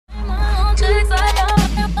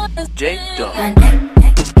DJ Dog.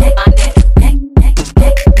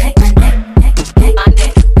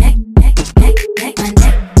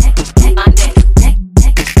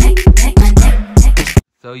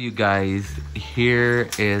 So you guys, here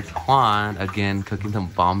is Juan again cooking some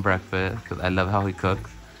bomb breakfast because I love how he cooks,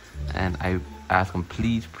 and I ask him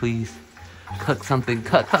please cook something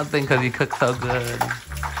because he cooks so good.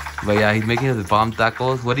 But yeah, he's making his bomb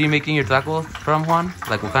tacos. What are you making your tacos from, Juan?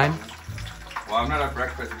 Like what kind? Well, I'm not a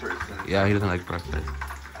breakfast person. Yeah, he doesn't like breakfast.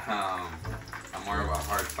 I'm more of a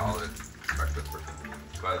hard, solid breakfast person.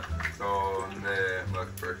 But so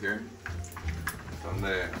look for here.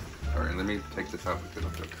 Sorry, let me take this out because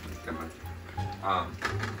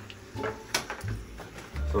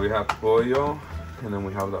so we have pollo, and then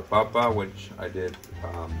we have the papa, which I did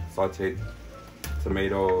sauteed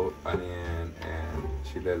tomato, onion, and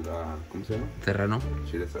chile, ¿cómo se llama? Serrano.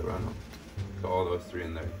 Chile serrano. So all those three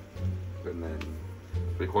in there. And then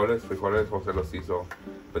frijoles Jose los hizo,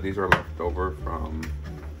 but these are left over from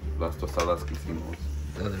las tostadas que hicimos.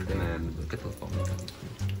 The other day. And then, look at those bomb tacos.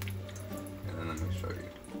 and then let me show you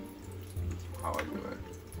how I do it.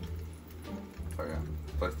 So yeah,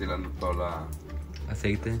 estoy estirando toda la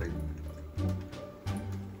Aceite. aceite.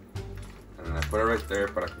 And then I put it right there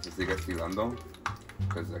para que se siga estirando,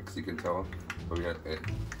 because like you can tell, todavía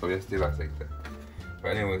estira aceite. But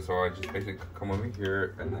anyway, so I just basically come over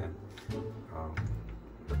here and then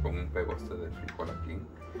le pongo un pegoste de frijol aquí.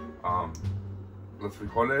 Los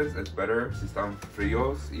frijoles, it's better si están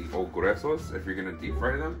fríos o gruesos if you're gonna deep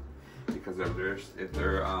fry them, because if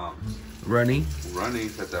they're Runny.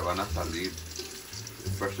 se te van a salir,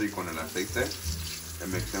 especially con el aceite. It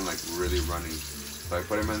makes them like really runny. So I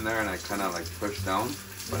put them in there and I kind of like push down,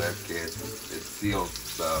 but it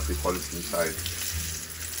seals the frijoles inside.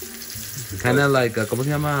 Kind of like, ¿cómo se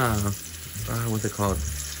llama? What's it called?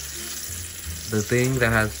 The thing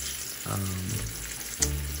that has,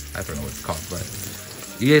 I forgot what it's called, but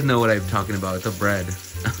you guys know what I'm talking about. It's a bread. I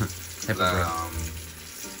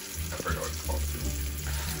forgot what it's called.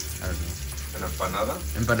 I don't know. An empanada?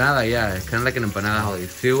 Empanada, yeah. Kind of like an empanada, how they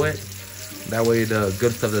seal it. That way the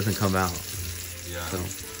good stuff doesn't come out. Yeah.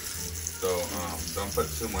 So don't put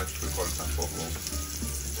too much frijol tampoco.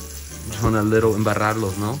 Just want a little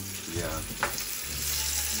embarrarlos, no? Yeah.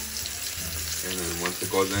 And then once it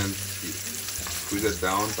goes in, squeeze it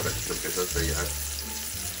down para que se empiece a sellar.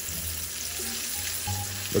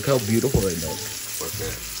 Look how beautiful they look. Porque,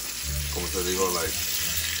 como te digo, like,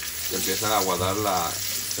 se empieza a aguadar el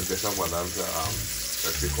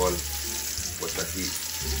frijol with the heat.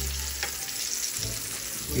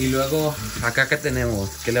 Y luego, acá que tenemos,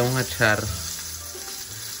 ¿qué le vamos a echar?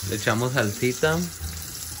 Le echamos salsita,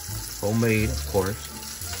 homemade, of course,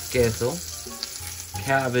 queso,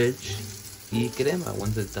 cabbage, y crema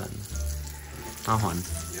once it's done. Juan.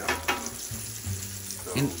 Yeah.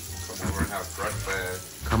 So, come over and have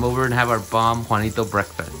breakfast. Come over and have our bomb Juanito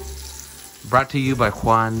breakfast. Brought to you by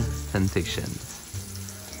Juan Sensations.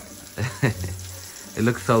 It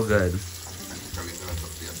looks so good.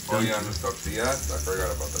 Oh yeah, and the tortillas. I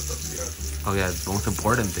forgot about the tortillas. Oh yeah, it's the most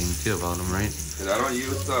important thing too about them, right? Because I don't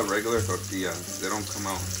use the regular tortillas. They don't come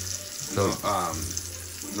out. So,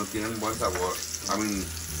 no tienen buen sabor. I mean,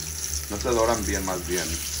 no se doran bien, más bien.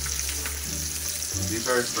 These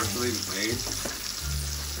are specially made.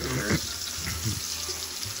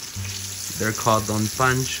 they're called Don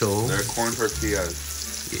Pancho. They're corn tortillas.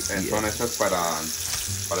 And Yeah. son hechas para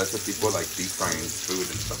ese tipo, like deep frying food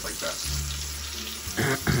and stuff like that.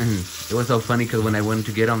 It was so funny because when I went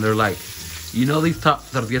to get them, they're like, you know these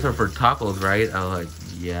tortillas are for tacos, right? I was like,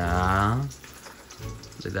 yeah.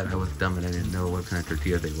 They thought I was dumb and I didn't know what kind of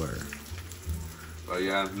tortillas they were. But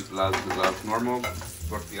yeah, las normal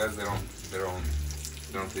tortillas, they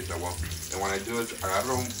don't taste that well. And when I do it, I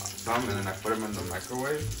agarro some and then I put them in the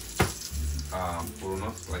microwave for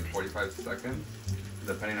unos like 45 seconds,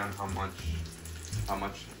 depending on how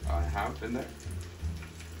much I have in there.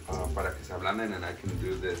 Para que se ablanden, and I can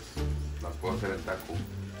do this. Las puedo hacer en taco,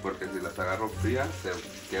 porque si las agarro frías se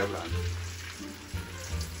quiebran.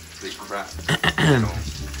 They crack.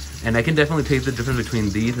 And I can definitely taste the difference between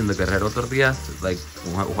these and the Guerrero tortillas. Like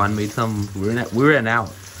Juan made some, we were in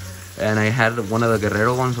out, and I had one of the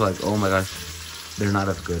Guerrero ones. Like, oh my gosh, they're not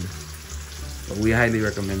as good. But we highly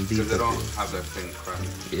recommend these. Because they don't have that same crunch.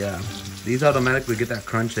 Yeah, these automatically get that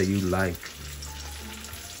crunch that you like.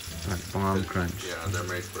 Like bomb crunch. Yeah, they're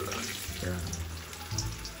made for that. Yeah.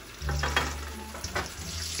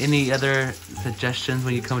 Any other suggestions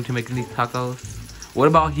when you come to making these tacos? What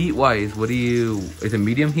about heat wise? What do you, is it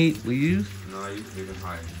medium heat we use? No, I use medium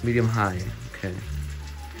high. Medium high, okay.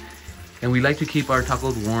 And we like to keep our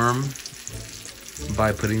tacos warm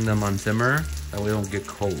by putting them on simmer, that way they don't get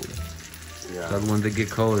cold. Yeah. So when they get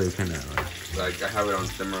cold, they kind of like I have it on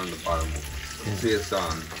simmer on the bottom. You see it's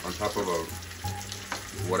on top of a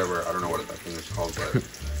whatever, I don't know what that thing is called, but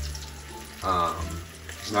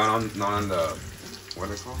not on the, what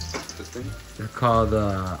are they called? This thing? They're called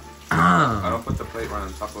I don't put the plate right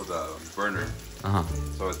on top of the burner. Uh-huh.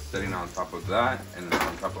 So it's sitting on top of that and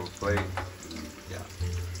on top of a plate. And yeah.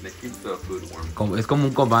 And it keeps the food warm. Es como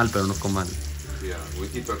un comal, pero no es comal. Yeah, we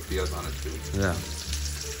keep tortillas on it too. Yeah.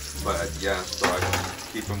 But yeah, so I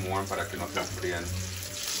keep them warm para que no se enfríen.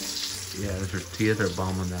 Yeah, the tortillas are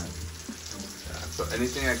bomb on that. Yeah, so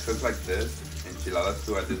anything I cook like this, enchiladas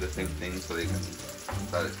too, I do the same thing so they can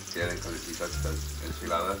get calientitas, because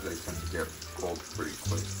enchiladas, they tend to get cold pretty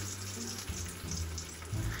quick.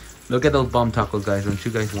 Look at those bomb tacos, guys. Don't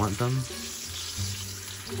you guys want them?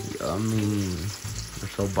 Yummy. They're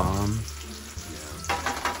so bomb.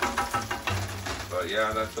 But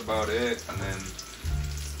yeah, that's about it. And then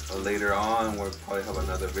later on, we'll probably have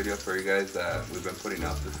another video for you guys that we've been putting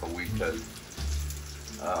out this whole week because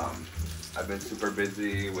I've been super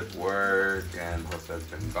busy with work and Jose's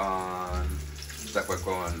been gone. Stuck with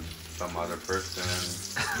going some other person.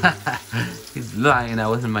 He's lying. I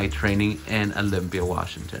was in my training in Olympia,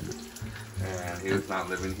 Washington. And he was not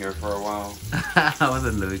living here for a while. I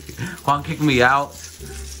wasn't living here. Juan kicked me out.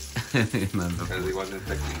 Because he wasn't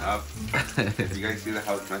picking up. If you guys see the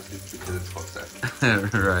house message, because it's Jose.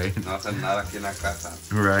 Right. No hace nada aquí en la casa.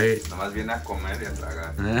 Right. Nomás viene a comer y a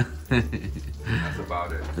tragar. That's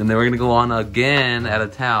about it. And then we're going to go on again out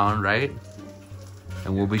of town, right?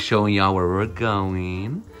 And we'll be showing y'all where we're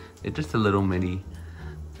going. It's just a little mini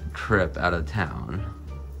trip out of town.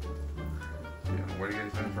 Yeah, what are you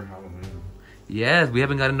guys doing for Halloween? Yes, we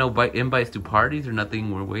haven't gotten no invites to parties or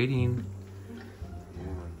nothing. We're waiting.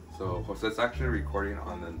 Yeah. So Jose's actually recording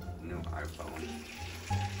on the new iPhone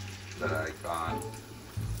that I got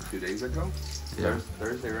 2 days ago. Yeah.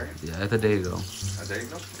 Thursday, right? Yeah, that's a day ago. A day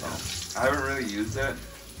ago? Oh. I haven't really used it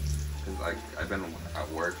because like I've been at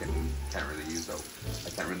work and can't really use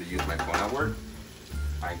my phone at work.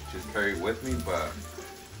 I just carry it with me, but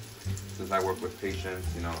since I work with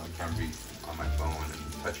patients, you know, I can't be on my phone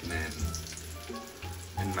and touching it.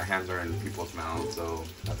 And my hands are in people's mouths, so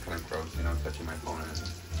that's kind of gross, you know, touching my phone and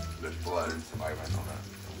there's blood and saliva and all that.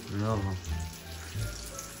 So. No.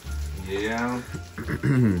 Yeah.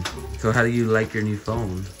 So how do you like your new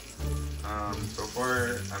phone? So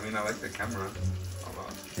far, I mean, I like the camera.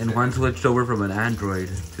 And Juan switched over from an Android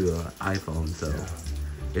to an iPhone, so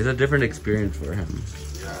it's a different experience for him.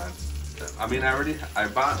 Yeah. I mean, I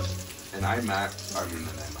bought an iMac. I mean,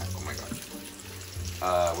 an iMac. Oh my god.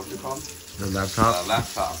 What's it called? The laptop?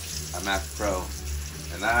 Laptop. A Mac Pro.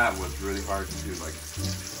 And that was really hard to like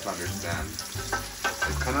to understand.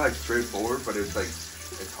 It's kind of like straightforward, but it's like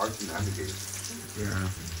it's hard to navigate. Yeah.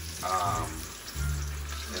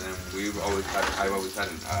 And then I've always had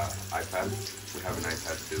an iPad. We have an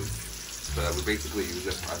iPad too. So that we basically use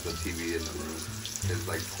it as a TV in the room. It's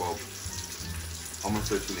like 12, almost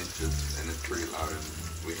 13 inches, and it's pretty loud, and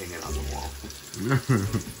we hang it on the wall. And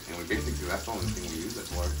we basically, that's the only thing we use it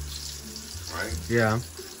for, right? Yeah.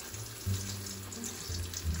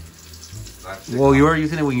 Well, you were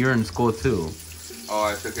using it when you were in school too. Oh,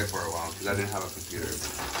 I took it for a while because I didn't have a computer.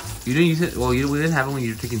 You didn't use it. Well, we didn't have it when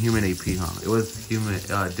you were taking human AP, huh? It was human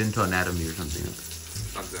dental anatomy or something.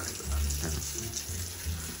 Something like that. Yeah.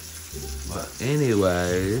 But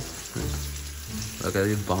anyways, look at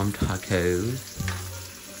these bomb tacos.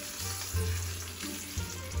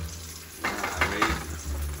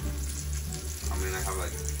 I have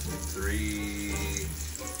like 3,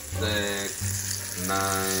 6,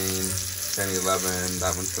 9, 10, 11.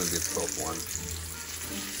 That one's gonna be a 12th one.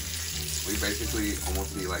 We basically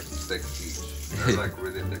almost need like 6 each. They're like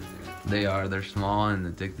really addicting. They are. They're small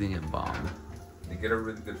and addicting and bomb. They get a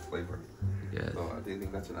really good flavor. Yeah. So do you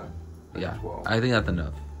think that's enough? Yeah. 12. I think that's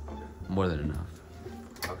enough. Okay. More than enough.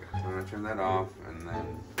 Okay. I'm gonna turn that off and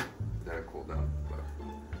then let it cool down. But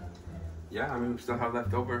yeah, I mean, we still have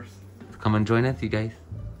leftovers. Come and join us, you guys.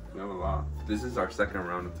 We have a lot. This is our second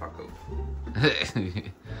round of tacos.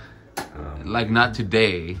 Like not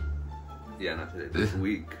today. Yeah, not today. This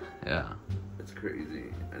week. Yeah. It's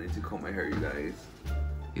crazy. I need to comb my hair, you guys.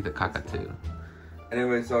 Eat the caca too.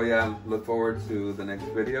 Anyway, so yeah, look forward to the next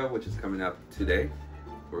video, which is coming up today.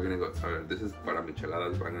 We're gonna go start. This is para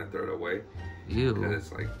micheladas, but I'm gonna throw it away. Ew. Because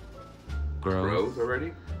it's like gross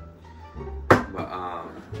already. But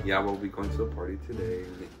yeah, we'll be going to a party today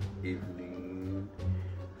in the evening.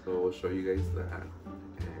 So we'll show you guys that. And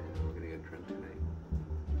we're gonna get drunk tonight.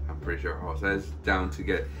 Have pretty sure Jose's down to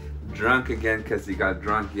get drunk again because he got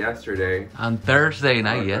drunk yesterday. On Thursday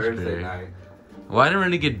night, Thursday night. Well, I didn't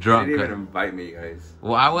really get drunk. He didn't even invite me, guys.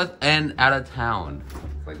 Well, I was out of town.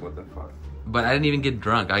 It's like, what the fuck? But I didn't even get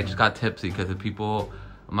drunk. I just got tipsy because the people,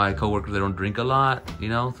 my coworkers, they don't drink a lot, you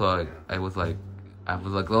know. So I was like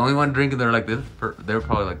the only one drinking. They're like this. They were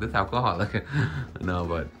probably like this alcoholic. No,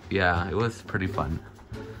 but yeah, it was pretty fun.